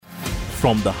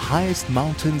From the highest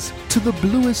mountains to the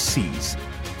bluest seas,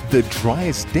 the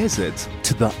driest deserts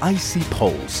to the icy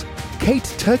poles, Kate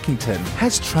Turkington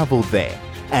has traveled there,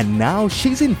 and now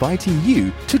she's inviting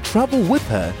you to travel with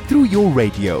her through your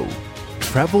radio.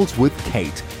 Travels with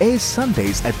Kate airs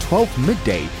Sundays at 12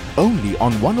 midday only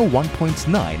on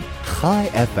 101.9 High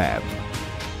FM.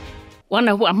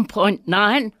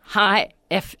 101.9 High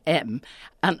FM.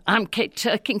 And I'm Kate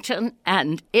Turkington,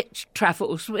 and it's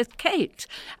Travels with Kate.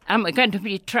 And we're going to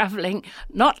be travelling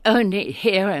not only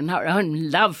here in our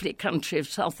own lovely country of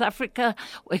South Africa,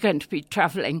 we're going to be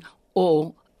travelling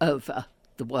all over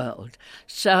the world.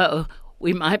 So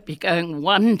we might be going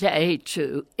one day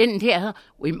to India,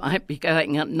 we might be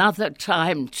going another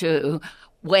time to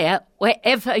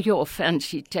wherever your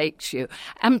fancy takes you.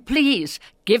 And please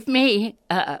give me,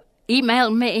 email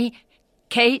me,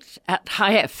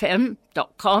 kate@highfm.com.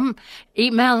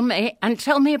 Email me and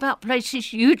tell me about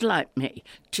places you'd like me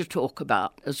to talk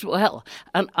about as well.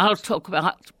 And I'll talk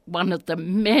about one of the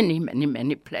many, many,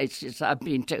 many places I've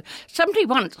been to. Somebody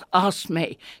once asked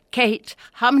me, Kate,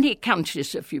 how many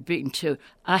countries have you been to?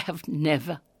 I have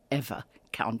never, ever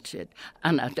counted.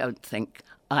 And I don't think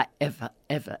I ever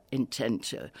intend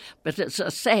to. But as I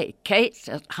say,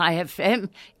 Kate@highfm,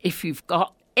 if you've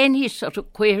got any sort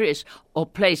of queries or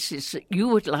places that you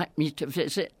would like me to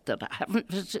visit that I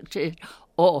haven't visited,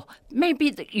 or maybe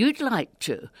that you'd like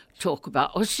to talk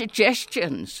about, or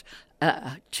suggestions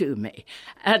to me.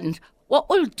 And what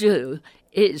we'll do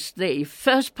is the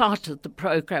first part of the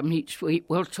programme each week,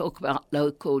 we'll talk about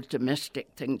local, domestic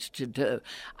things to do.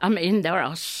 I mean, there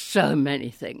are so many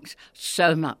things,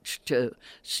 so much to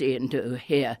see and do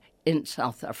here in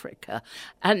South Africa.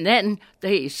 And then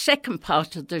the second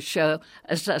part of the show,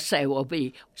 as I say, will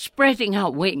be spreading our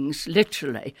wings,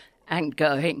 literally, and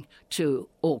going to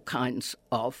all kinds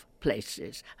of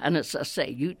places. And as I say,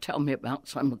 you tell me about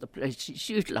some of the places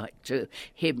you'd like to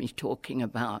hear me talking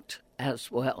about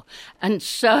as well. And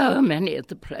so many of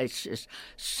the places,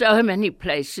 so many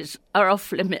places are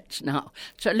off limits now.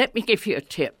 So let me give you a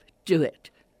tip. Do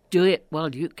it. Do it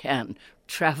while you can.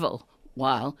 Travel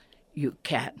while you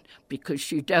can,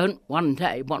 because you don't one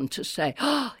day want to say,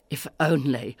 oh, if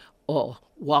only, or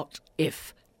what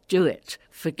if. Do it.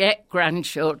 Forget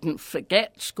grandchildren,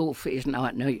 forget school fees. Now,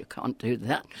 I know you can't do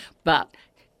that, but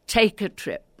take a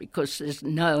trip, because there's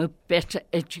no better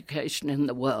education in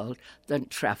the world than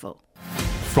travel.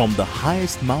 From the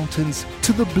highest mountains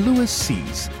to the bluest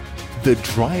seas, the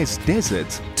driest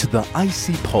deserts to the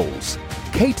icy poles,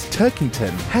 Kate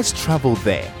Turkington has traveled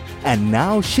there. And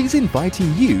now she's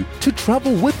inviting you to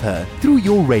travel with her through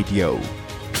your radio.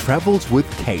 Travels with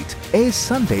Kate airs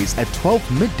Sundays at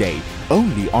 12 midday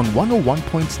only on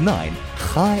 101.9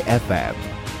 High FM.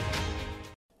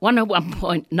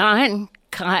 101.9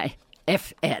 High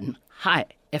FM. High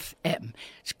FM.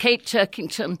 It's Kate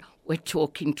Turkington. We're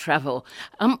talking travel.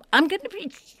 I'm going to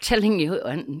be telling you,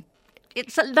 and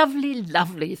it's a lovely,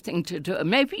 lovely thing to do.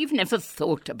 Maybe you've never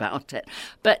thought about it.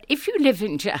 But if you live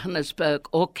in Johannesburg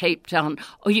or Cape Town,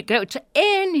 or you go to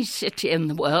any city in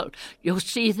the world, you'll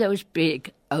see those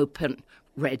big, open,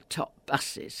 red-top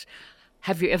buses.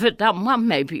 Have you ever done one?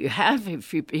 Maybe you have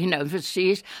if you've been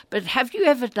overseas. But have you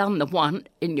ever done the one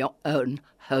in your own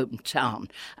hometown?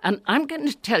 And I'm going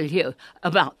to tell you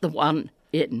about the one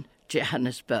in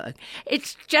Johannesburg.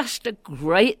 It's just a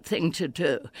great thing to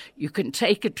do. You can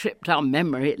take a trip down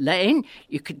memory lane.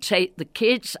 You can take the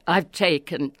kids. I've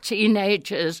taken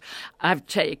teenagers. I've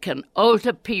taken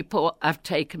older people. I've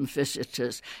taken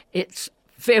visitors. It's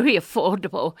very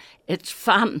affordable, it's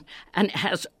fun, and it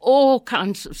has all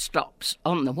kinds of stops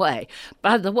on the way.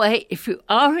 By the way, if you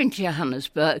are in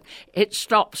Johannesburg, it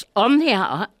stops on the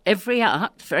hour, every hour,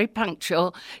 it's very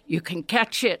punctual. You can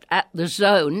catch it at the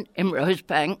Zone in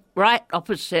Rosebank, right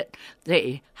opposite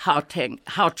the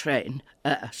Heartline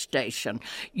station.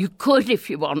 You could, if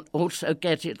you want, also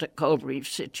get it at Cold Reef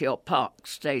City or Park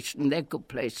Station. They're good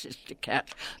places to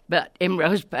catch. But in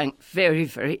Rosebank, very,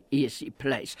 very easy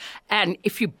place. And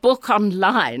if you book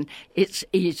online, it's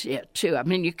easier too. I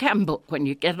mean, you can book when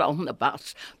you get on the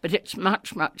bus, but it's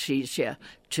much, much easier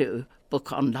to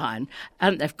book online.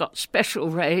 And they've got special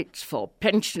rates for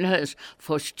pensioners,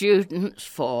 for students,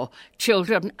 for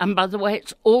children. And by the way,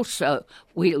 it's also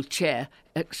wheelchair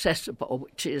accessible,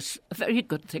 which is a very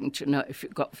good thing to know if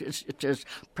you've got visitors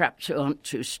perhaps who aren't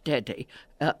too steady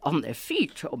on their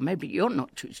feet, or maybe you're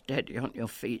not too steady on your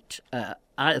feet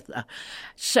either.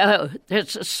 So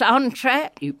there's a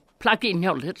soundtrack. You plug in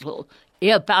your little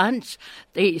earbuds.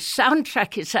 The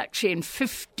soundtrack is actually in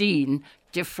 15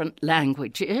 different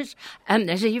languages, and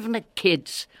there's even a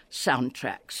kids'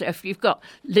 soundtrack. So if you've got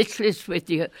littlies with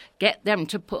you, get them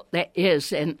to put their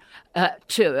ears in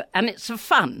too. And it's a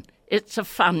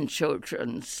fun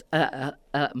children's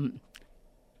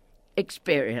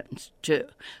experience too.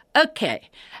 Okay,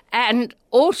 and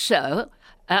also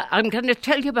I'm going to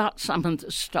tell you about some of the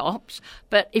stops,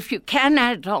 but if you can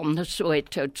add on the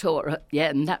Soweto tour at the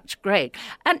end, that's great.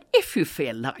 And if you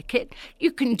feel like it,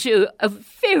 you can do a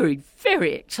very,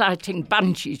 very exciting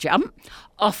bungee jump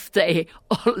off the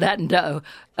Orlando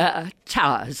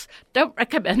towers. Don't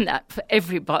recommend that for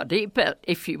everybody, but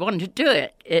if you want to do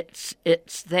it, it's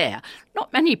there.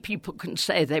 Not many people can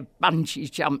say they've bungee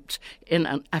jumped in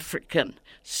an African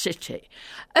city.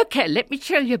 Okay, let me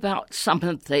tell you about some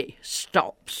of the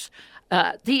stops.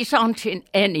 These aren't in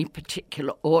any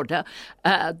particular order.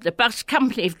 The bus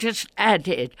company have just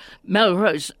added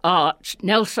Melrose Arch,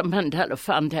 Nelson Mandela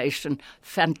Foundation.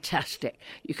 Fantastic.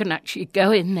 You can actually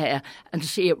go in there and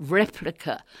see a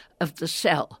replica of the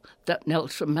cell that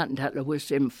Nelson Mandela was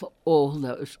in for all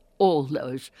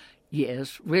those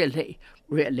years. Really,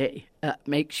 really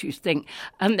makes you think.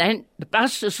 And then the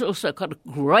bus has also got a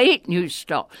great new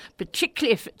stop,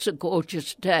 particularly if it's a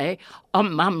gorgeous day,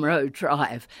 on Munro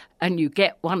Drive, and you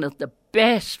get one of the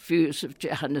best views of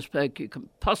Johannesburg you can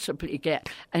possibly get,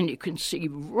 and you can see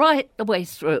right the way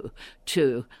through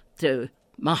to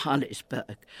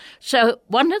Johannesburg. So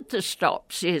one of the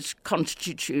stops is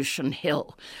Constitution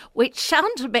Hill, which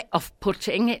sounds a bit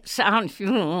off-putting. It sounds,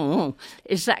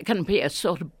 is that going to be a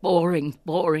sort of boring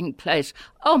place?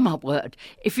 Oh, my word.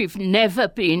 If you've never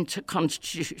been to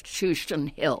Constitution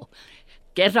Hill,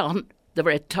 get on the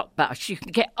Red Top bus. You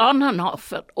can get on and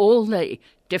off at all the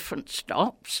different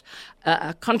stops.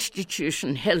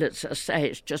 Constitution Hill, as I say,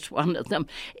 is just one of them.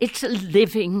 It's a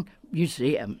living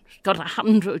museum. It's got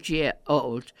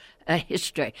 100-year-old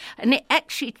history, and it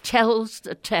actually tells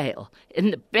the tale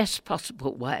in the best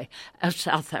possible way of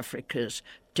South Africa's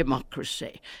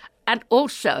democracy. And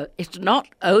also, it's not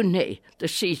only the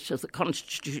seat of the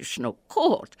Constitutional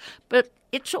Court, but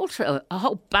it's also a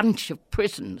whole bunch of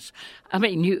prisons. I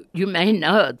mean, you may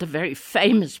know the very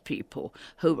famous people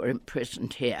who were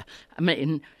imprisoned here. I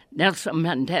mean, Nelson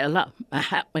Mandela,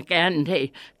 Mahatma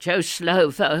Gandhi, Joe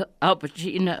Slovo,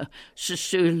 Albertino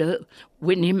Sisulu,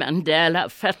 Winnie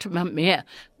Mandela, Fatima Meer,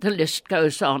 the list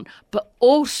goes on. But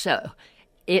also,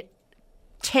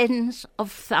 tens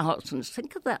of thousands,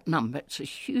 think of that number, it's a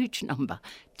huge number,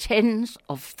 tens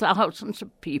of thousands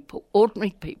of people,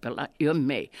 ordinary people like you and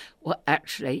me, were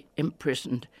actually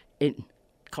imprisoned in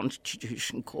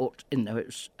Constitution Court in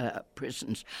those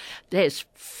prisons. There's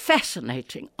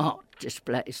fascinating art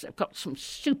displays. They've got some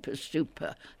super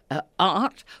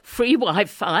art, free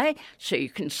Wi-Fi, so you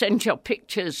can send your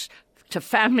pictures to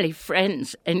family,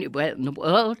 friends anywhere in the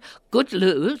world, good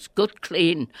loos, good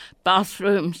clean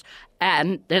bathrooms,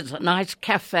 and there's a nice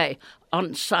cafe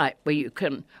on site where you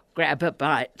can grab a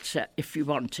bite if you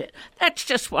want it. That's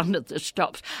just one of the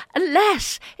stops.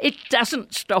 Alas, it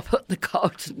doesn't stop at the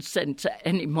Carlton Centre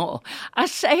anymore. I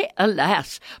say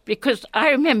alas because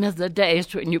I remember the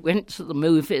days when you went to the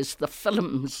movies, the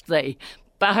films, the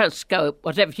bioscope,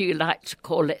 whatever you like to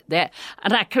call it there.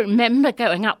 And I can remember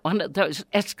going up one of those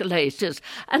escalators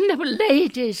and there were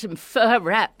ladies in fur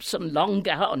wraps and long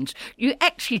gowns. You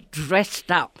actually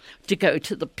dressed up to go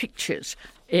to the pictures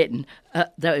in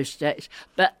those days.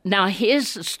 But now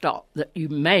here's a stop that you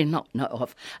may not know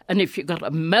of. And if you've got a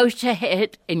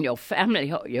motorhead in your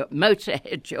family or you're a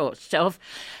motorhead yourself,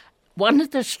 one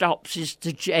of the stops is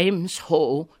the James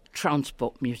Hall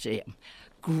Transport Museum.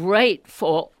 Great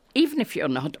for even if you're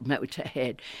not a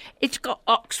motorhead. It's got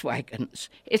ox wagons,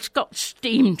 it's got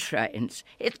steam trains,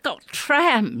 it's got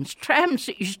trams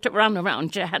that used to run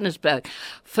around Johannesburg.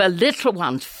 For little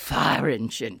ones, fire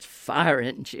engines,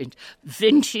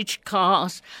 vintage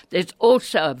cars. There's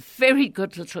also a very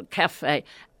good little cafe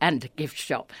and a gift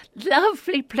shop.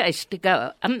 Lovely place to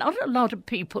go, and not a lot of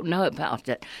people know about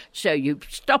it. So you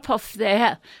stop off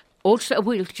there, also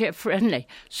wheelchair friendly,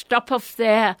 stop off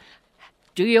there,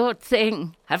 do your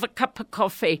thing, have a cup of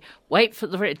coffee, wait for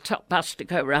the Red Top bus to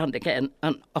go round again,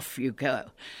 and off you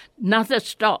go. Another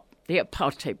stop, the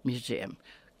Apartheid Museum.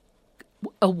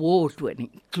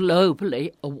 Award-winning,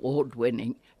 globally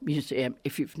award-winning museum.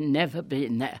 If you've never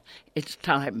been there, it's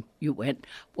time you went.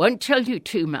 Won't tell you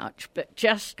too much, but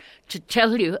just to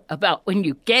tell you about when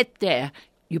you get there,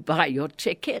 you buy your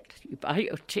ticket,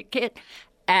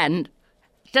 and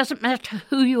it doesn't matter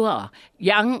who you are,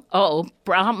 young, old,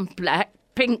 brown, black,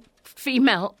 pink,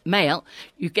 female, male,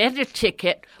 you get a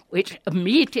ticket which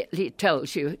immediately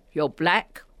tells you you're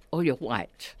black or you're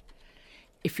white.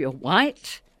 If you're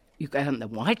white, you go in the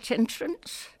white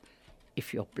entrance.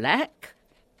 If you're black,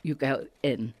 you go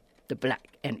in the black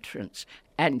entrance.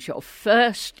 And your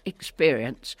first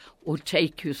experience will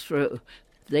take you through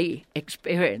the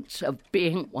experience of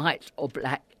being white or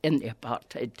black in the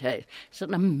apartheid days. It's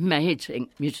an amazing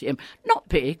museum. Not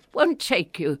big, won't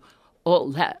take you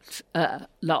all that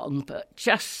long, but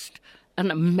just an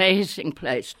amazing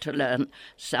place to learn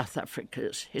South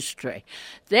Africa's history.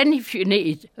 Then if you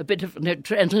need a bit of an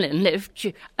adrenaline lift,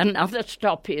 another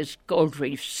stop is Gold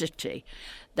Reef City.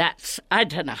 That's, I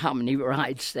don't know how many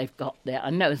rides they've got there. I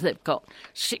know they've got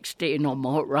 16 or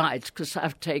more rides because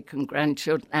I've taken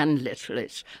grandchildren and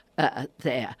littlies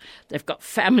there. They've got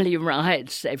family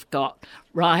rides. They've got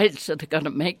rides that are going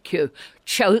to make you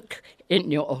choke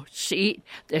in your seat.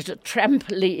 There's a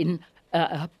trampoline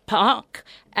park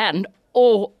and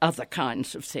all other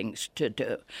kinds of things to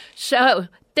do. So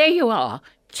there you are.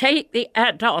 Take the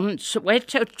add-on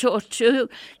Soweto Tour 2.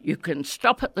 You can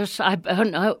stop at the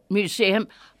Saibono Museum.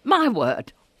 My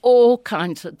word, all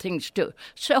kinds of things to do.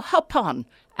 So hop on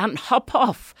and hop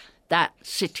off that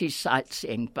city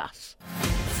sightseeing bus.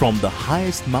 From the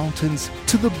highest mountains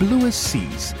to the bluest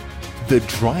seas, the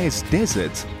driest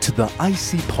deserts to the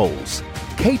icy poles,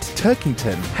 Kate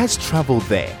Turkington has travelled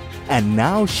there. And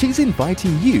now she's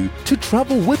inviting you to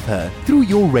travel with her through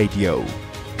your radio.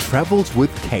 Travels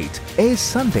with Kate airs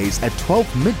Sundays at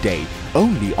 12 midday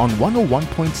only on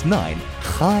 101.9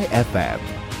 High FM.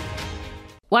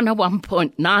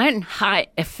 101.9 High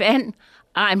FM.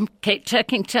 I'm Kate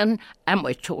Turkington and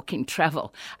we're talking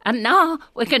travel. And now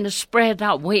we're going to spread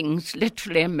our wings,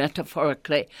 literally and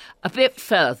metaphorically, a bit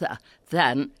further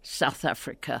than South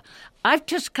Africa. I've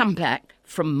just come back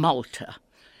from Malta.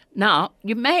 Now,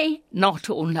 you may not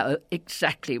all know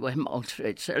exactly where Malta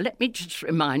is, so let me just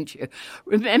remind you.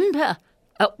 Remember,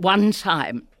 at one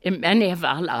time in many of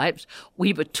our lives,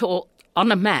 we were taught on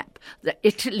a map that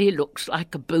Italy looks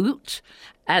like a boot,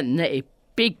 and the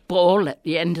big ball at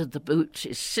the end of the boot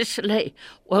is Sicily.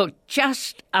 Well,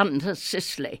 just under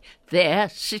Sicily, there,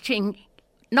 sitting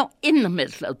not in the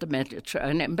middle of the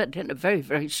Mediterranean, but in a very,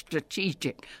 very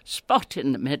strategic spot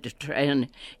in the Mediterranean,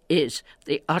 is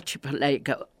the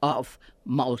archipelago of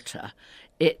Malta.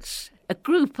 It's a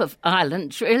group of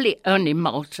islands, really only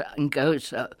Malta and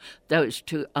Gozo, those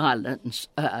two islands,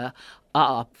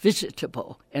 are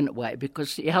visitable in a way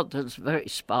because the others are very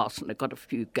sparse and they've got a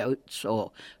few goats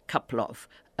or a couple of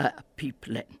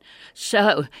people in.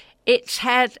 So it's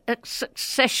had a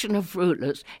succession of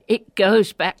rulers. It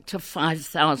goes back to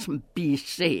 5000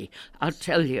 BC. I'll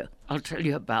tell you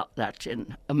about that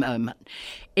in a moment.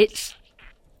 It's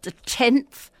the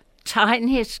 10th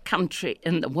tiniest country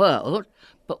in the world,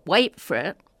 but wait for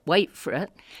it,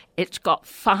 it's got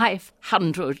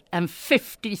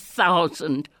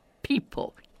 550,000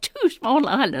 people. Two small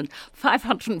islands,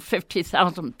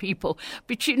 550,000 people.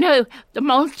 But you know, the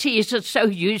Maltese are so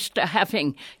used to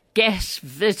having guests,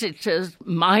 visitors,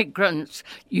 migrants,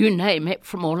 you name it,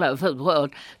 from all over the world.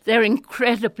 They're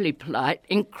incredibly polite,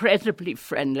 incredibly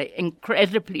friendly,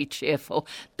 incredibly cheerful.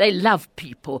 They love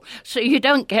people. So you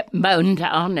don't get mown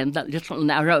down in the little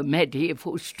narrow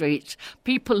medieval streets.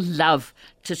 People love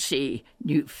to see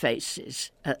new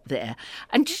faces there.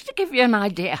 And just to give you an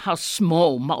idea how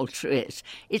small Malta is,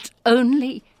 it's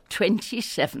only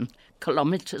 27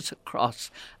 kilometres across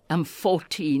and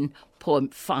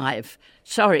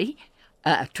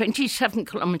 27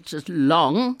 kilometres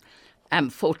long and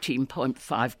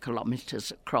 14.5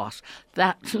 kilometres across.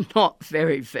 That's not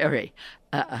very, very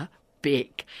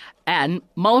big. And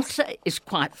Malta is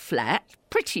quite flat,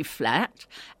 pretty flat,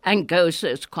 and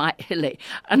Gozo is quite hilly.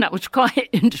 And I was quite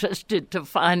interested to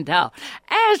find out,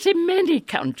 as in many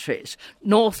countries,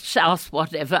 north, south,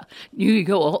 whatever, New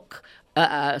York,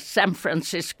 San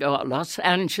Francisco or Los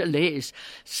Angeles,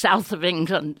 south of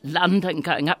England, London,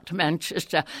 going up to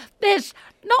Manchester. There's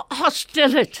not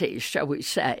hostility, shall we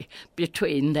say,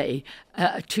 between the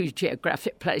two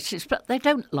geographic places, but they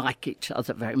don't like each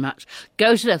other very much.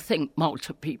 Gozo think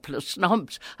Malta people are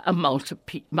snobs, and Malta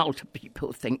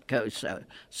people think Gozo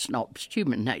snobs.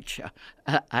 Human nature,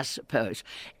 I suppose.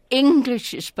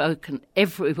 English is spoken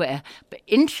everywhere, but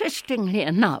interestingly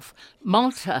enough,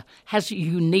 Malta has a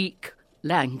unique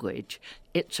language.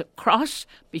 It's a cross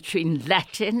between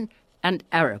Latin and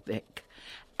Arabic.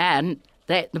 And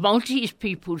the Maltese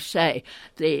people say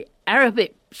the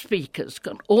Arabic speakers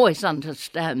can always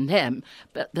understand them,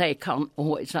 but they can't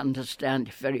always understand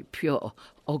if very pure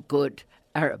or good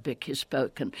Arabic is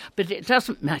spoken. But it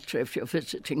doesn't matter if you're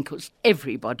visiting because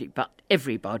everybody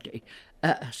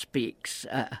speaks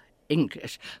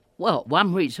English. Well,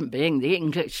 one reason being the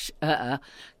English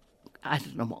I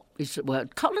don't know what is the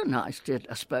word, colonised it,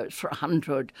 I suppose, for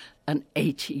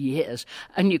 180 years.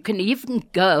 And you can even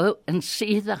go and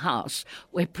see the house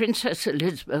where Princess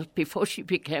Elizabeth, before she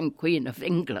became Queen of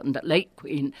England, the late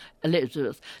Queen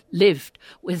Elizabeth, lived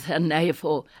with her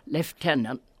naval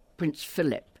lieutenant, Prince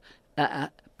Philip,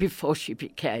 before she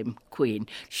became Queen.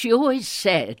 She always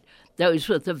said those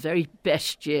were the very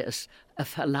best years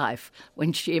of her life,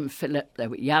 when she and Philip, they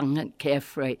were young and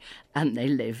carefree, and they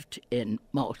lived in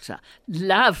Malta.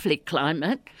 Lovely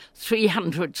climate,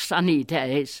 300 sunny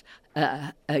days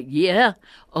a year,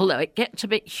 although it gets a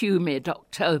bit humid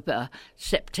October,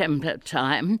 September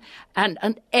time, and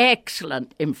an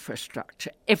excellent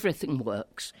infrastructure. Everything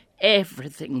works.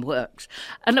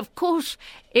 And of course,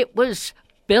 it was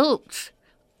built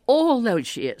all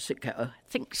those years ago, I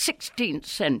think 16th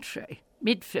century,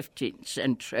 mid-15th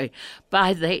century,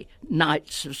 by the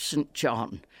Knights of St.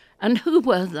 John. And who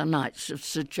were the Knights of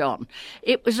St. John?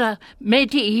 It was a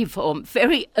medieval,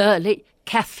 very early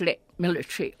Catholic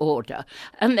military order,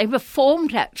 and they were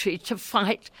formed actually to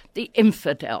fight the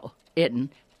infidel in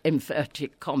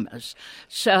inverted commas.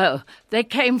 So they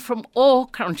came from all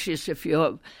countries of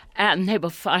Europe, and they were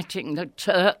fighting the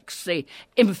Turks, the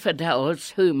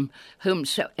infidels,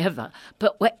 whomsoever.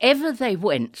 But wherever they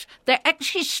went, they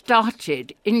actually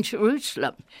started in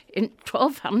Jerusalem in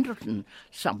 1200 and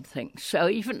something, so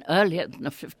even earlier than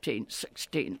the 15th,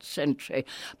 16th century.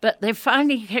 But they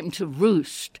finally came to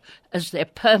roost as their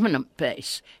permanent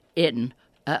base in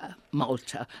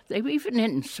Malta. They were even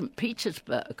in St.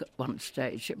 Petersburg at one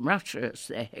stage in Russia as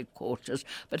their headquarters.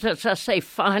 But as I say,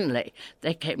 finally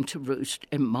they came to roost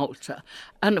in Malta.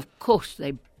 And of course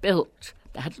they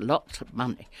had lots of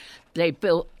money. They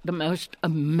built the most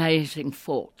amazing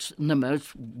forts and the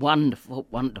most wonderful,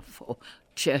 wonderful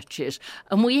churches.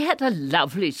 And we had a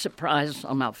lovely surprise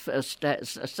on our first day.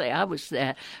 As I say, I was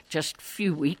there just a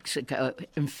few weeks ago,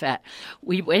 in fact.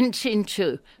 We went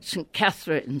into St.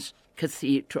 Catherine's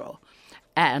Cathedral,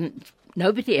 and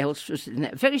nobody else was in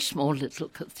there. Very small little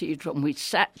cathedral, and we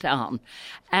sat down,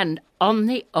 and on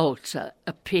the altar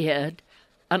appeared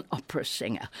an opera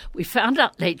singer. We found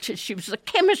out later she was a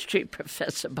chemistry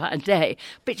professor by day,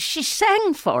 but she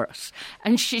sang for us,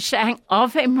 and she sang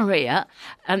Ave Maria,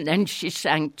 and then she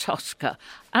sang Tosca.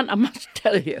 And I must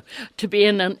tell you, to be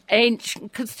in an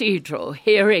ancient cathedral,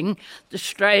 hearing the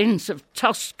strains of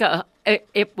Tosca,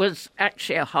 it was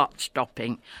actually a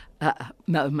heart-stopping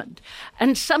moment.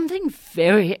 And something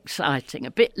very exciting,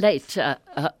 a bit later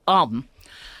on,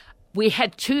 we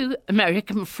had two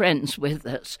American friends with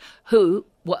us who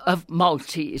were of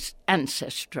Maltese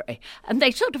ancestry, and they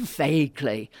sort of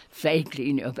vaguely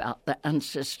knew about the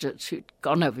ancestors who'd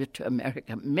gone over to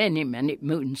America many, many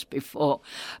moons before.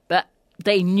 But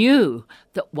they knew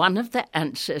that one of their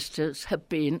ancestors had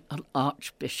been an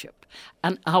archbishop,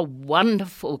 and our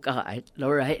wonderful guide,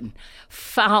 Lorraine,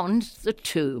 found the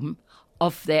tomb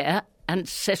of their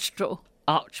ancestral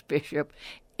archbishop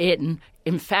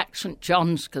in fact, St.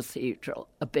 John's Cathedral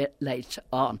a bit later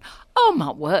on. Oh,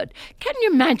 my word. Can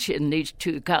you imagine these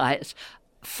two guys,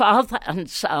 father and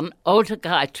son, older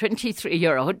guy,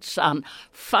 23-year-old son,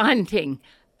 finding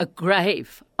a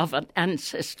grave of an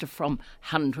ancestor from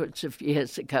hundreds of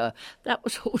years ago? That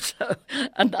was also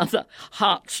another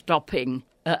heart-stopping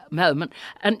moment.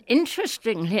 And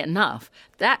interestingly enough,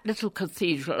 that little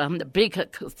cathedral and the bigger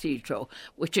cathedral,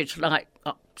 which is like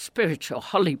spiritual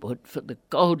Hollywood for the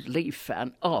gold leaf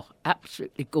fan,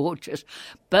 absolutely gorgeous,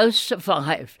 both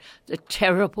survived the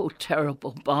terrible,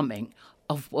 terrible bombing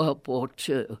of World War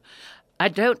II. I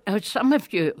don't know, some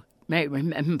of you may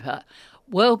remember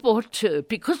World War II,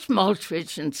 because Malta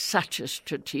is in such a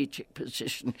strategic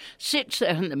position, sits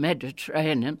there in the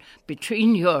Mediterranean,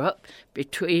 between Europe,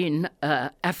 between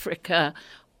Africa.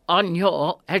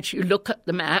 As you look at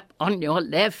the map, on your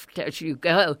left as you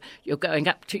go, you're going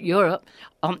up to Europe.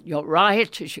 On your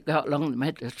right, as you go along the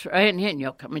Mediterranean,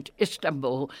 you're coming to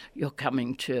Istanbul, you're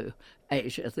coming to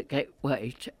Asia, the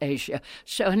gateway to Asia.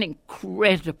 So an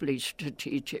incredibly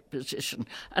strategic position.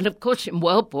 And of course, in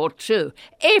World War II,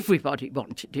 everybody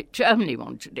wanted it. Germany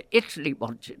wanted it, Italy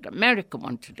wanted it, America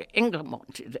wanted it, England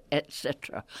wanted it,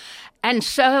 etc. And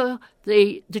so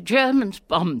the Germans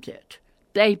bombed it.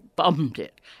 They bombed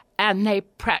it, and they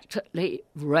practically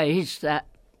razed the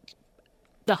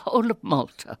whole of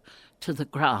Malta to the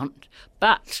ground.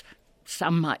 But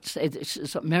some might say this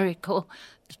is a miracle.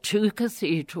 The two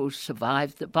cathedrals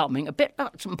survived the bombing, a bit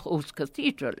like St. Paul's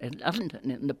Cathedral in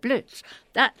London in the Blitz.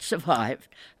 That survived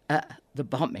the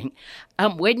bombing.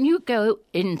 And when you go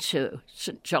into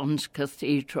St. John's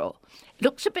Cathedral, it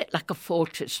looks a bit like a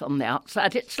fortress on the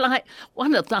outside. It's like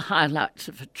one of the highlights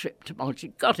of a trip to Malta.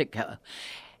 You've got to go.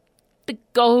 the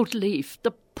gold leaf,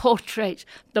 the portraits,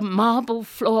 the marble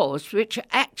floors, which are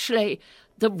actually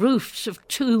the roofs of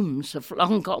tombs of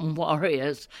long-gone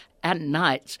warriors and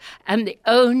knights, and the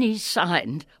only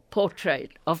signed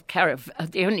portrait of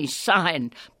the only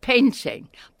signed painting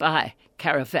by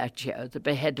Caravaggio, the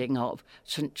beheading of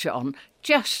St. John.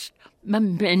 Just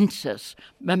momentous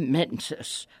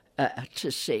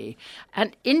to see.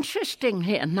 And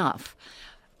interestingly enough,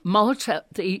 Malta,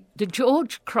 the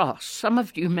George Cross, some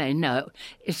of you may know,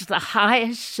 is the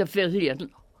highest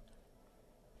civilian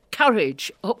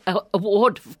courage,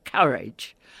 award of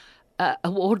courage,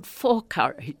 award for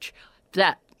courage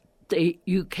that the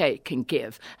UK can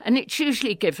give. And it's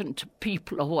usually given to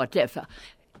people or whatever.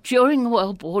 During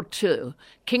World War II,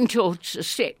 King George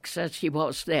VI, as he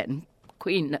was then,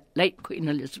 late Queen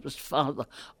Elizabeth's father,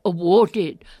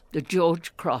 awarded the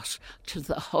George Cross to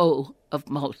the whole of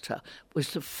Malta. It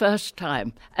was the first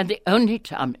time, and the only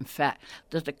time, in fact,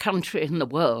 that a country in the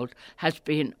world has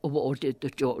been awarded the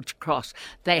George Cross.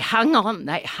 They hung on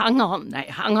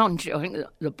during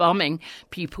the bombing.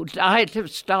 People died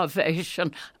of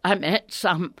starvation. I met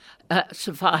some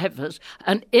survivors,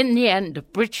 and in the end, a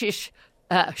British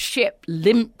ship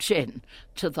limped in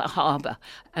to the harbour,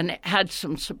 and it had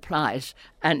some supplies,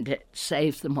 and it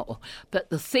saved them all. But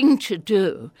the thing to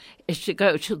do is to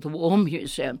go to the War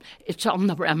Museum. It's on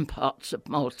the ramparts of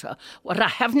Malta. What I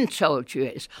haven't told you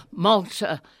is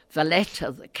Malta,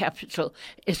 Valletta, the capital,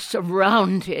 is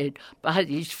surrounded by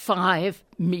these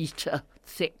 5-metre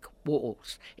thick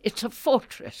walls. It's a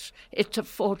fortress.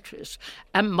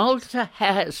 And Malta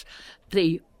has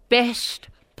the best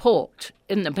port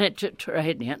in the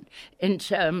Mediterranean in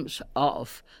terms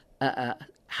of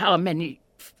how many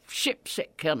ships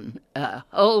it can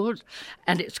hold,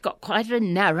 and it's got quite a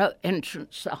narrow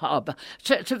entrance to the harbour.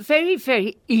 So it's a very,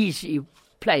 very easy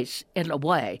place, in a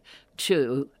way,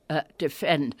 to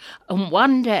defend. And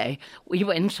one day we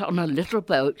went on a little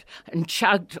boat and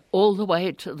chugged all the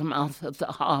way to the mouth of the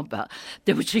harbour.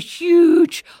 There was a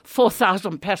huge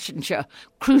 4,000-passenger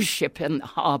cruise ship in the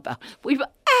harbour. We were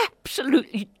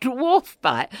absolutely dwarfed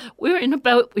by it. We were in a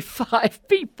boat with 5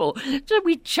 people. So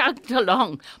we chugged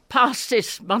along past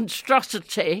this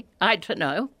monstrosity, I don't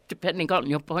know, depending on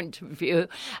your point of view,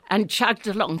 and chugged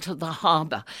along to the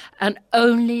harbour. And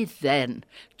only then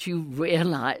do you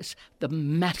realise the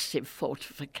massive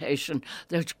fortification,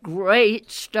 those great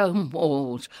stone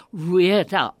walls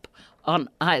reared up on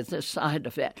either side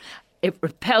of it. It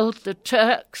repelled the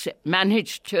Turks. It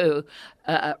managed to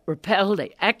repel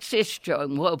the Axis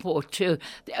during World War II.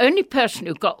 The only person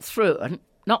who got through, and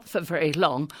not for very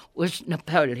long, was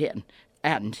Napoleon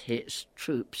and his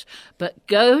troops. But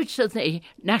go to the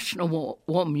National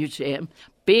War Museum,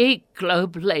 big,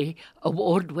 globally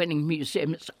award-winning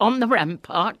museum. It's on the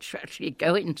ramparts. You actually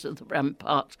go into the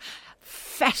ramparts.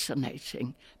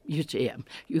 Fascinating museum.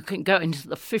 You can go into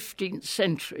the 15th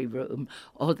century room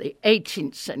or the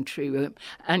 18th century room,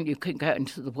 and you can go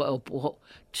into the World War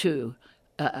II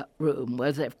room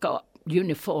where they've got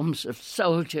uniforms of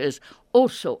soldiers, all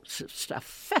sorts of stuff.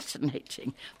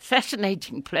 Fascinating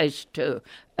place to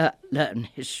learn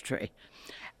history.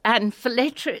 And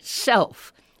Valletta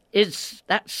itself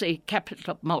that's the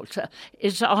capital of Malta,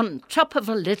 is on top of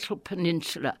a little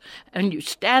peninsula, and you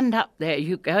stand up there,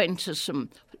 you go into some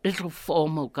little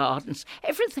formal gardens.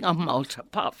 Everything on Malta,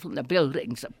 apart from the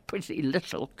buildings, are pretty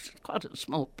little. It's quite a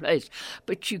small place.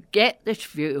 But you get this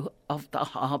view of the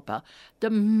harbour, the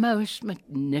most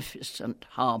magnificent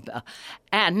harbour,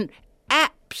 and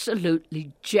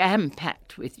absolutely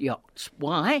jam-packed with yachts.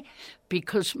 Why?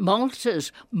 Because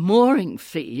Malta's mooring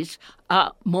fees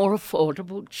are more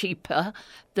affordable, cheaper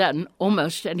than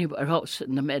almost anywhere else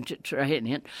in the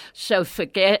Mediterranean. So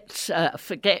forget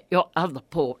your other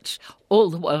ports. All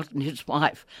the world and his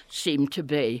wife seem to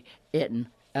be in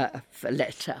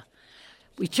Valletta.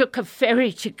 We took a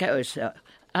ferry to Gozo,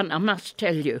 and I must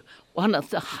tell you, one of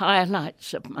the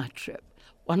highlights of my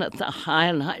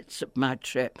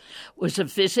trip was a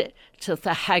visit to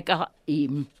the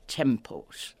Heartline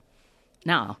temples.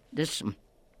 Now, listen.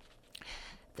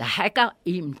 The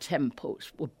Heartline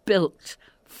temples were built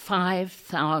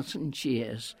 5,000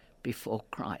 years before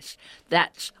Christ.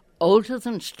 That's older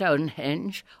than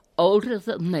Stonehenge, older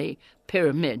than the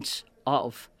pyramids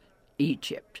of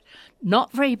Egypt.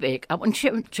 Not very big. I want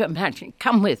you to imagine,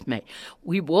 come with me.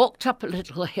 We walked up a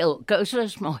little hill.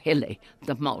 Gozo's more hilly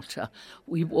than Malta.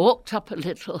 We walked up a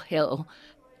little hill.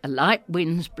 A light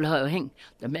wind's blowing.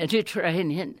 The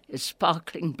Mediterranean is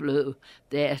sparkling blue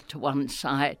there to one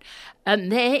side.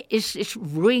 And there is this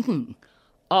ring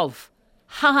of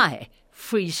high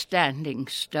freestanding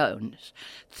stones.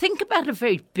 Think about a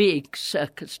very big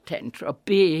circus tent or a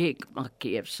big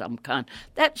monkey of some kind.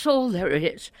 That's all there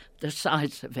is, the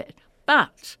size of it.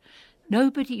 But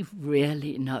nobody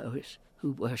really knows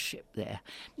who worship there.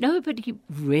 Nobody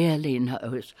really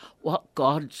knows what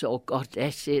gods or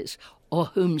goddesses or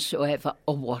whomsoever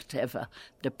or whatever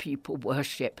the people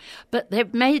worship. But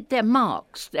they've made their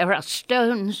marks. There are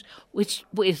stones with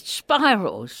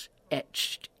spirals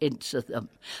etched into them.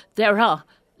 There are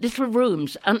little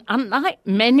rooms, and unlike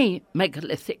many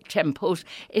megalithic temples,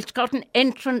 it's got an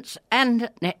entrance and an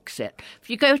exit. If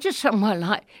you go to somewhere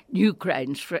like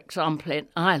Newgrange, for example, in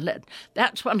Ireland,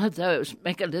 that's one of those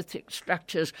megalithic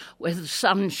structures where the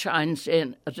sun shines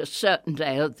in at a certain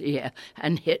day of the year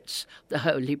and hits the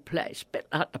holy place, a bit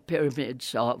like the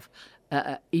pyramids of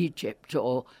Egypt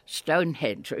or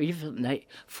Stonehenge, or even the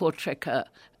Voortrekker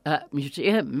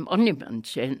Museum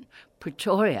monuments in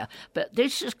Pretoria. But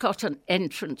this has got an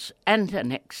entrance and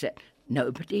an exit.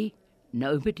 Nobody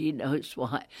knows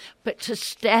why. But to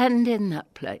stand in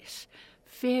that place,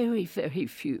 very, very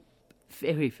few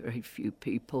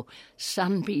people,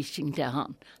 sun beating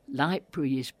down, light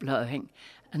breeze blowing,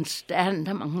 and stand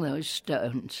among those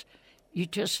stones, you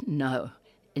just know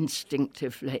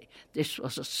instinctively this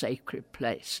was a sacred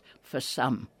place for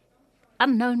some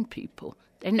unknown people.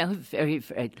 They know very,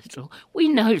 very little. We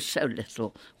know so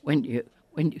little when you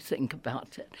think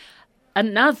about it.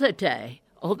 Another day,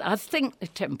 although I think the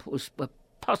temples were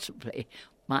possibly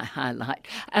my highlight,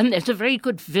 and there's a very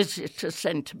good visitor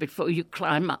centre before you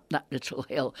climb up that little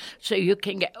hill, so you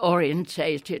can get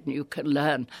orientated and you can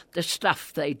learn the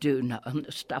stuff they do know and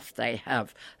the stuff they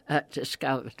have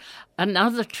discovered.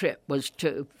 Another trip was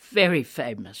to very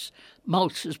famous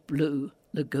Malta's Blue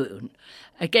Lagoon.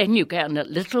 Again, you get on a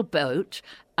little boat.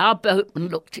 Our boatman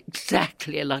looked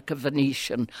exactly like a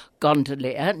Venetian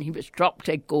gondolier, and he was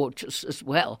drop-dead gorgeous as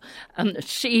well. And the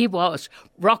sea was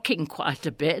rocking quite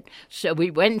a bit, so we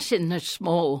went in the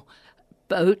small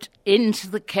boat into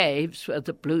the caves where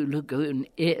the Blue Lagoon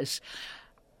is.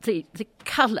 The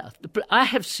colour, I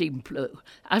have seen blue.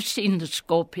 I've seen the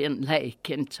Scorpion Lake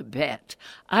in Tibet.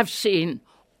 I've seen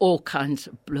all kinds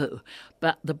of blue.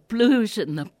 But the blues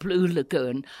in the Blue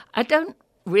Lagoon, I don't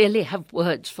really have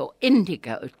words for.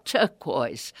 Indigo,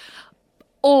 turquoise,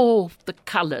 all the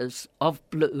colours of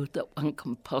blue that one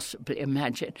can possibly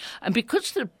imagine. And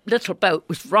because the little boat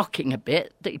was rocking a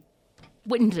bit, the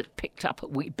wind had picked up a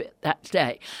wee bit that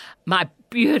day, my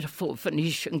beautiful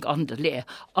Venetian gondolier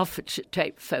offered to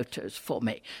take photos for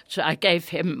me. So I gave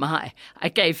him my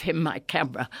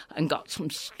camera and got some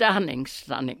stunning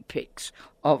pics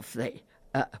of the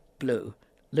Blue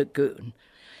Lagoon.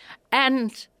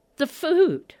 And the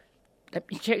food. Let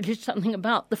me tell you something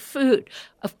about the food.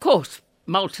 Of course,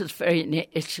 Malta's very near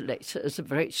Italy, so there's a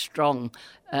very strong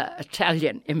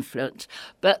Italian influence.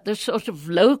 But the sort of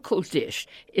local dish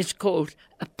is called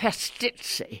a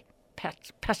pasticci.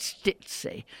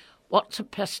 Pasticci. What's a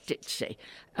pasticci?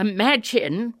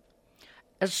 Imagine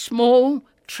a small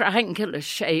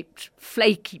triangular-shaped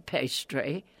flaky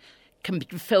pastry, can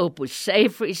be filled with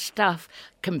savoury stuff,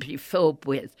 can be filled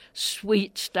with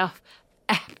sweet stuff.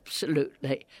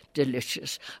 Absolutely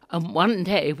delicious. And one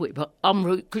day we were en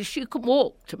route, because you can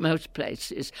walk to most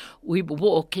places. We were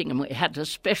walking and we had a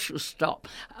special stop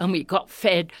and we got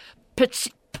fed.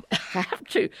 I have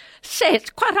to say, it's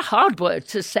quite a hard word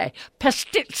to say.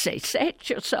 Pasticci. Say it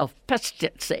yourself.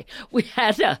 Pasticci. We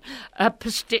had a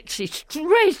pasticci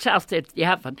straight out of the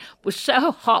oven. It was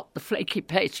so hot, the flaky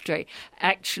pastry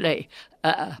actually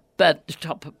burnt the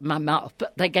top of my mouth.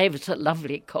 But they gave us a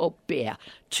lovely cold beer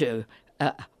to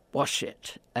wash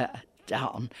it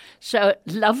down. So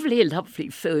lovely, lovely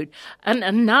food. And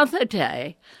another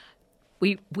day,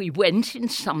 we went in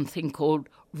something called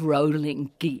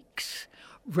Rolling Geeks.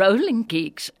 Rolling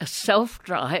Geeks are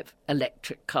self-drive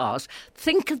electric cars.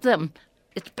 Think of them,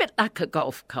 it's a bit like a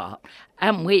golf cart.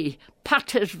 And we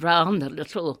puttered round the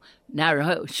little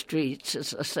narrow streets,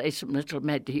 as I say, some little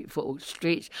medieval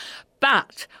streets.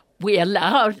 But we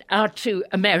allowed our two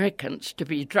Americans to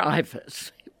be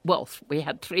drivers. Well, we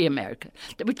had 3 Americans.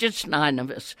 There were just 9 of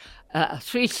us.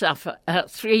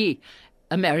 3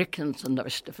 Americans and the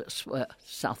rest of us were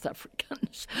South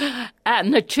Africans.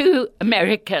 And the 2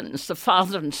 Americans, the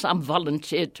father and son,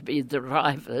 volunteered to be the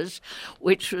drivers,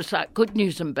 which was like good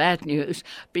news and bad news,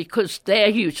 because they're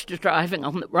used to driving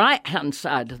on the right-hand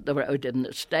side of the road in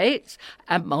the States,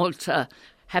 and Malta,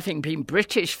 having been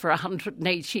British for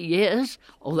 180 years,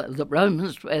 although the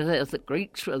Romans were there, the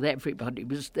Greeks were there, everybody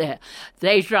was there,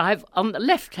 they drive on the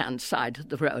left-hand side of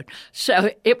the road.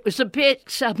 So it was a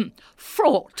bit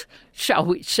fraught shall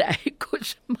we say,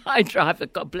 because my driver,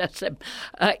 God bless him,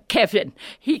 Kevin,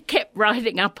 he kept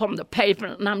riding up on the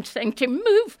pavement, and I'm saying to him,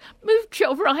 move to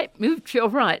your right, move to your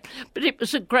right. But it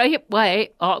was a great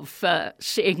way of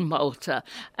seeing Malta.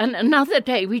 And another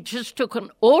day we just took an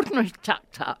ordinary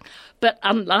tuk-tuk, but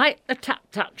unlike the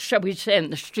tuk-tuk, shall we say, in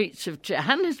the streets of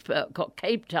Johannesburg or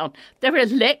Cape Town, they're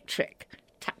electric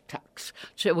tuk-tuks.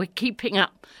 So we're keeping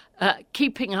up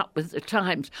with the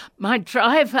times. My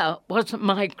driver was a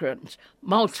migrant.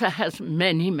 Malta has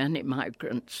many, many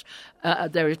migrants.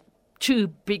 There are 2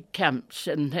 big camps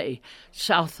in the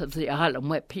south of the island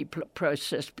where people are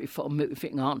processed before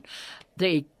moving on.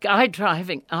 The guy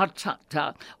driving our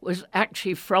tuk-tuk was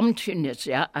actually from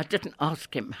Tunisia. I didn't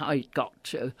ask him how he got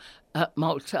to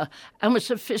Malta, and was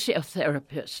a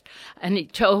physiotherapist. And he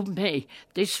told me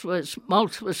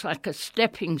Malta was like a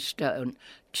stepping stone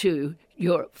to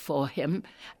Europe for him,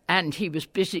 and he was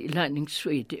busy learning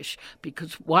Swedish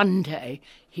because one day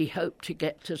he hoped to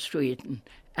get to Sweden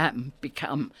and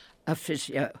become a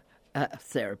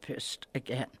physiotherapist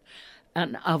again.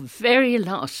 And our very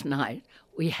last night,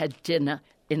 we had dinner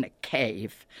in a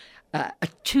cave, a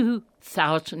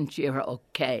 2,000-year-old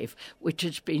cave, which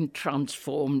has been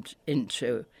transformed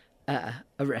into a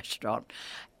restaurant.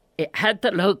 It had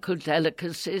the local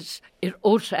delicacies. It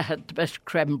also had the best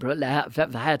creme brulee I've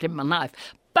ever had in my life.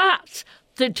 But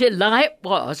the delight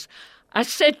was, I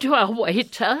said to our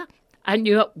waiter, I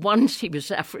knew at once he was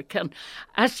African.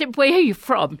 I said, where are you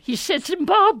from? He said,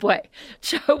 Zimbabwe.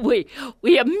 So we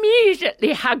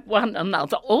immediately hugged one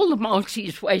another, all the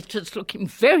Maltese waiters looking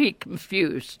very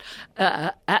confused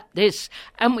at this.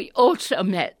 And we also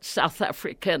met South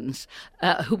Africans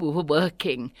who were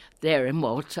working there in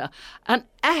Malta, an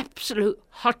absolute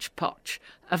hodgepodge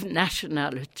of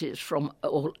nationalities from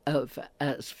all over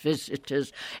as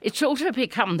visitors. It's also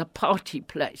become the party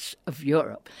place of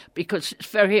Europe because it's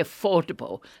very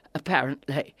affordable,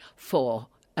 apparently, for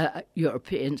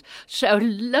Europeans. So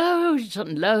loads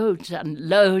and loads and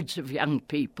loads of young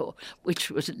people, which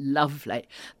was lovely.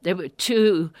 There were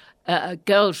 2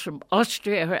 girls from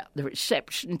Austria at the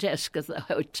reception desk of the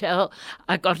hotel.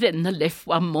 I got in the lift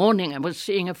one morning and was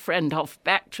seeing a friend off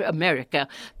back to America.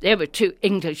 There were 2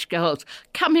 English girls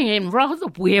coming in rather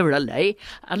wearily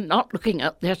and not looking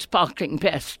at their sparkling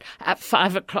best at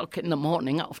 5 o'clock in the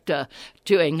morning after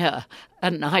doing a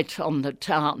night on the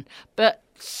town. But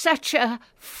such a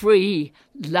free,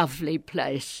 lovely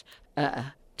place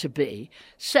to be.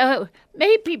 So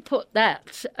maybe put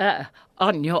that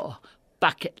on your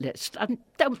bucket list. I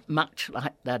don't much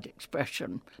like that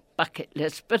expression, bucket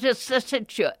list, but as I said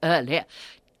to you earlier,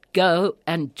 go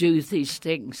and do these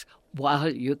things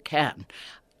while you can.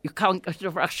 You can't go to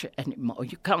Russia anymore.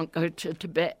 You can't go to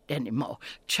Tibet anymore.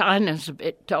 China's a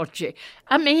bit dodgy.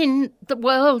 I mean, the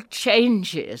world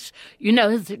changes. You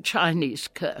know the Chinese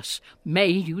curse. May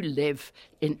you live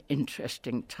in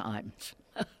interesting times.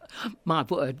 My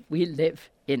word, we live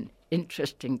in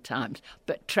interesting times.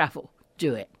 But travel,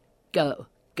 do it. Go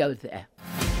there.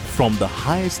 From the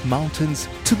highest mountains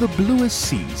to the bluest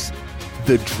seas,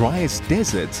 the driest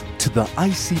deserts to the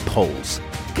icy poles,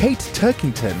 Kate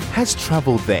Turkington has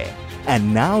travelled there,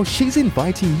 and now she's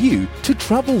inviting you to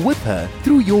travel with her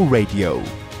through your radio.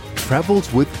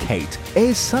 Travels with Kate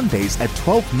airs Sundays at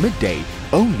 12 midday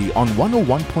only on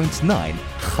 101.9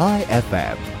 High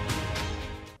FM.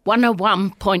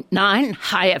 101.9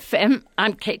 High FM.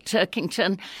 I'm Kate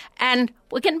Turkington, and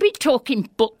we're going to be talking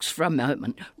books for a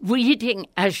moment. Reading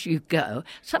as you go,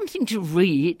 something to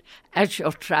read as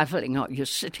you're travelling or you're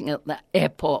sitting at the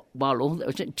airport while all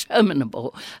those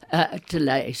interminable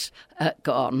delays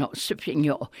go on, or sipping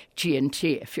your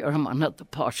G&T if you're in one of the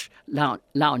posh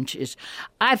lounges.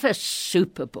 I have a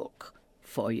super book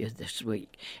for you this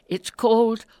week. It's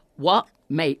called What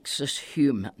Makes Us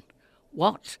Human.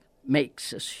 What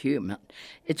Makes Us Human.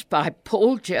 It's by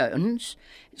Paul Jones.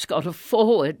 It's got a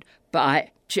foreword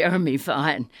by Jeremy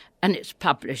Vine, and it's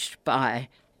published by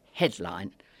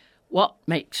Heartline. What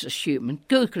Makes Us Human?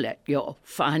 Google it, you'll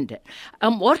find it.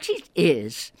 And what it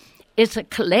is a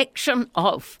collection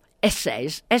of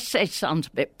essays. Essay sounds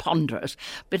a bit ponderous,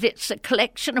 but it's a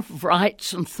collection of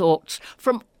rights and thoughts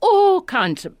from all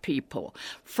kinds of people,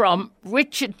 from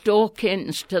Richard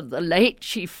Dawkins to the late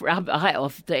chief rabbi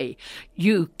of the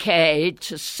UK,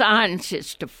 to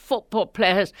scientists, to football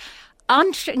players,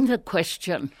 answering the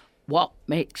question, what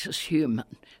makes us human?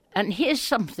 And here's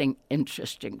something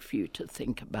interesting for you to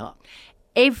think about.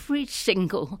 Every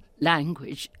single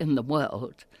language in the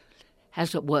world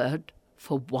has a word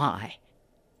for why.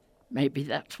 Maybe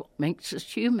that's what makes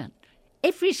us human.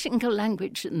 Every single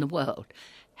language in the world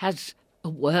has a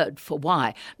word for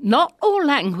why. Not all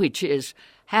languages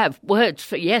have words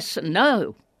for yes and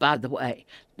no, by the way.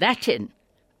 Latin,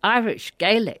 Irish,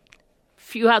 Gaelic,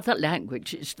 few other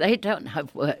languages, they don't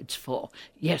have words for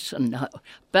yes and no.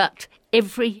 But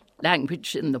every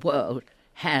language in the world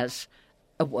has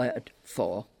a word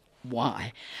for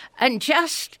why. And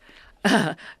just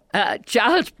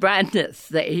Giles Brandreth,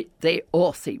 the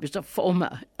author, he was a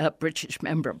former British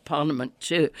Member of Parliament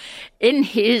too, in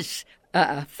his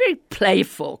very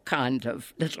playful kind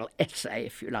of little essay,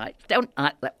 if you like. Don't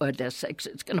like that word essay because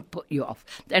it's going to put you off.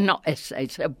 They're not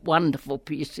essays, they're wonderful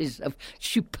pieces of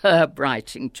superb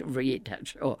writing to read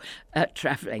as you're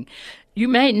travelling. You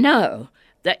may know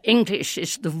that English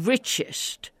is the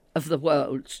richest of the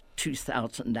world's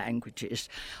 2,000 languages.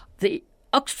 The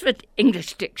Oxford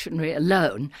English Dictionary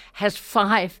alone has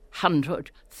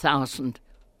 500,000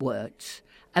 words.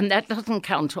 And that doesn't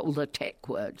count all the tech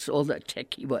words, all the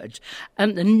techie words.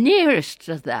 And the nearest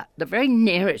to that, the very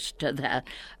nearest to that,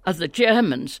 are the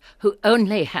Germans, who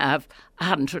only have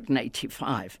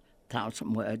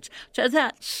 185,000 words. So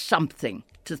that's something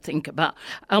to think about.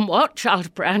 And what Charles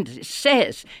Brandreth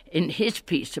says in his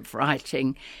piece of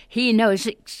writing, he knows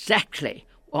exactly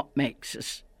what makes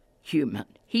us human.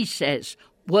 He says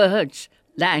words,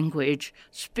 language,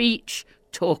 speech,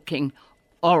 talking,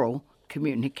 oral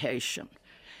communication.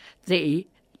 The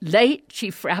late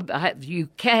Chief Rabbi of the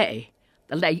UK,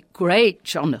 the late great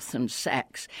Jonathan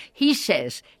Sacks, he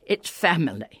says it's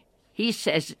family. He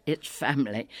says it's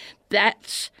family.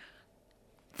 That's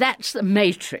the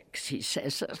matrix, he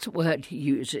says, that's the word he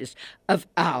uses, of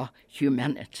our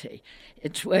humanity.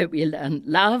 It's where we learn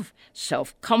love,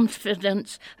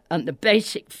 self-confidence, and the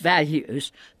basic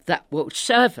values that will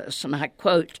serve us, and I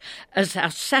quote, as our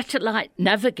satellite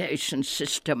navigation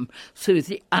system through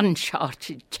the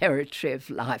uncharted territory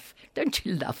of life. Don't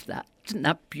you love that? Isn't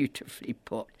that beautifully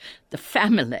put? The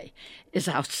family is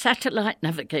our satellite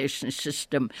navigation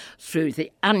system through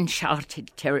the uncharted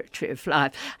territory of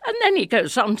life. And then he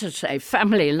goes on to say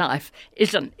family life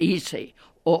isn't easy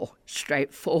or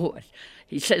straightforward.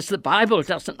 He says the Bible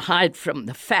doesn't hide from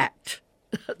the fact,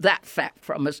 that fact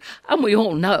from us. And we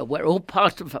all know we're all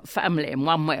part of a family in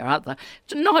one way or other.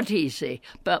 It's not easy,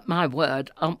 but my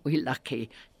word, aren't we lucky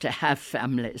to have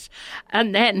families?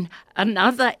 And then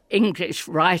another English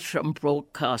writer and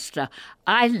broadcaster,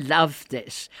 I love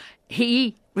this.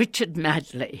 Richard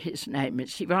Madley, his name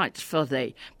is, he writes for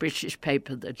the British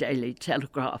paper, the Daily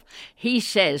Telegraph. He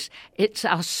says it's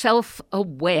our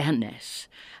self-awareness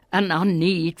and our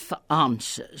need for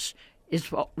answers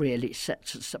is what really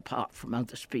sets us apart from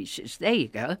other species. There you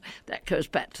go. That goes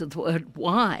back to the word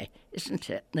why, isn't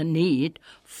it? The need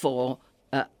for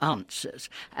answers.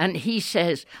 And he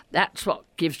says that's what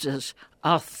gives us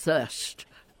our thirst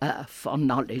for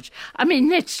knowledge. I mean,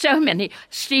 there's so many.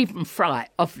 Stephen Fry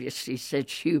obviously said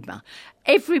humour.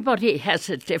 Everybody has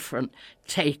a different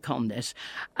take on this.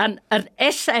 And an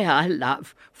essay I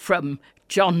love from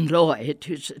John Lloyd,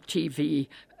 who's a TV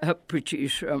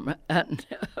producer and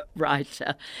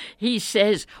writer, he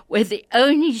says, we're the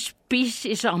only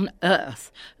species on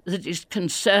Earth that is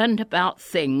concerned about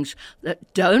things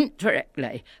that don't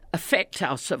directly affect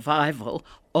our survival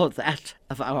or that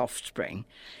of our offspring.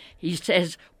 He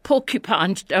says,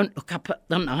 porcupines don't look up at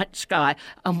the night sky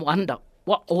and wonder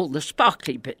what all the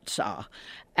sparkly bits are.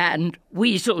 And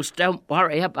weasels don't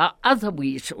worry about other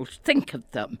weasels. Think of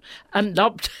them. And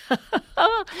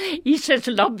he says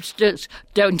lobsters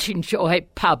don't enjoy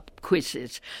pub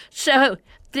quizzes. So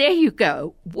there you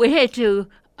go. Where do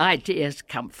ideas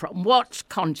come from? What's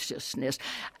consciousness?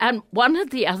 And one of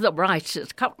the other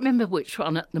writers, can't remember which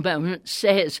one at the moment,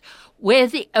 says, we're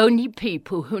the only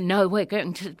people who know we're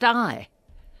going to die.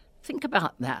 Think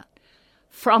about that.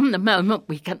 From the moment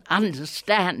we can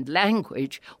understand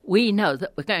language, we know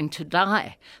that we're going to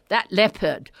die. That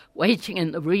leopard waiting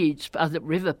in the reeds by the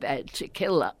riverbed to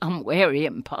kill an unwary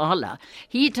impala,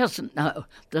 he doesn't know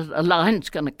that a lion's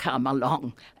going to come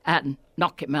along and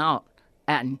knock him out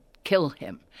and kill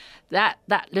him. That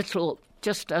little,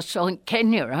 just I saw in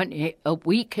Kenya only a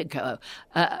week ago,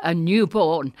 a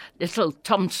newborn little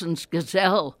Thompson's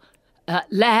gazelle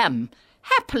lamb,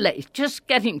 happily just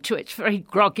getting to its very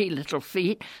groggy little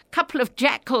feet. A couple of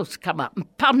jackals come up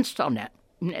and pounced on it,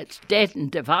 and it's dead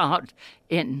and devoured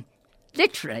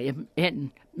literally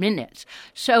in minutes.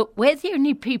 So we're the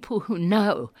only people who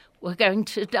know we're going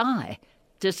to die.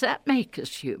 Does that make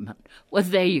us human? Well,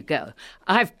 there you go.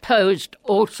 I've posed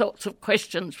all sorts of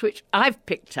questions which I've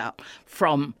picked up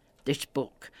from this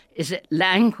book. Is it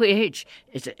language?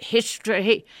 Is it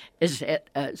history? Is it,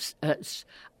 as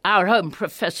our own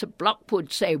Professor Block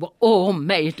would say, we're all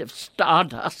made of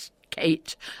stardust?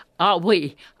 Kate. Are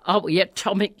we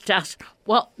atomic dust?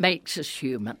 What makes us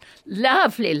human?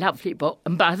 Lovely, lovely book.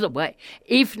 And by the way,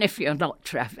 even if you're not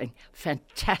travelling,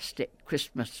 fantastic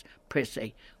Christmas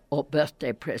present or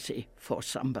birthday present for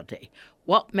somebody.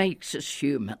 What makes us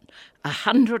human?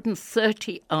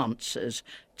 130 answers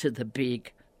to the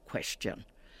big question.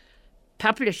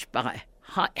 Published by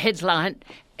Heartline.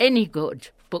 Any good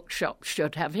bookshop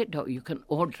should have it, or you can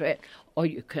order it, or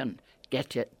you can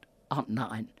get it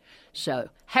online. So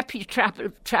happy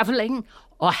travelling,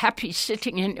 or happy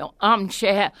sitting in your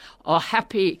armchair, or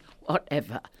happy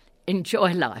whatever.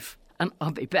 Enjoy life, and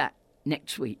I'll be back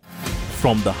next week.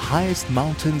 From the highest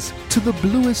mountains to the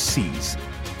bluest seas,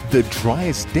 the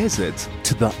driest deserts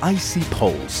to the icy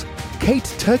poles, Kate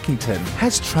Turkington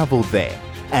has travelled there.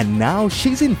 And now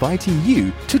she's inviting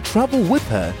you to travel with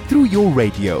her through your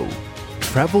radio.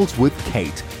 Travels with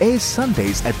Kate airs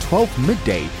Sundays at 12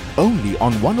 midday only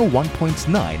on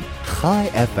 101.9 High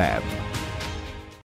FM.